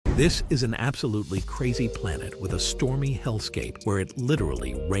This is an absolutely crazy planet with a stormy hellscape where it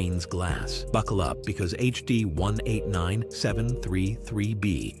literally rains glass. Buckle up, because HD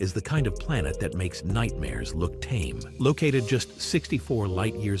 189733b is the kind of planet that makes nightmares look tame. Located just 64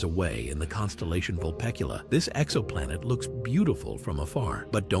 light-years away in the constellation Vulpecula, this exoplanet looks beautiful from afar.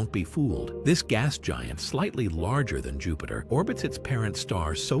 But don't be fooled. This gas giant, slightly larger than Jupiter, orbits its parent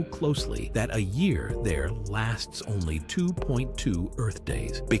star so closely that a year there lasts only 2.2 Earth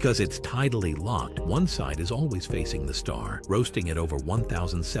days. Because it's tidally locked, one side is always facing the star, roasting at over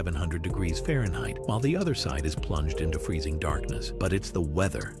 1,700 degrees Fahrenheit, while the other side is plunged into freezing darkness. But it's the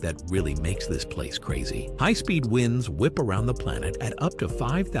weather that really makes this place crazy. High-speed winds whip around the planet at up to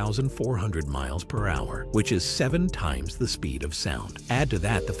 5,400 miles per hour, which is 7 times the speed of sound. Add to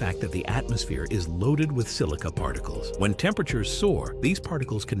that the fact that the atmosphere is loaded with silica particles. When temperatures soar, these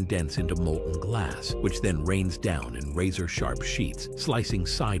particles condense into molten glass, which then rains down in razor-sharp sheets, slicing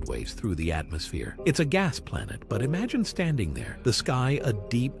sideways through the atmosphere. It's a gas planet, but imagine standing there, the sky a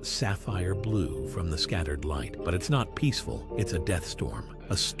deep sapphire blue from the scattered light. But it's not peaceful, it's a death storm.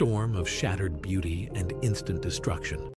 A storm of shattered beauty and instant destruction.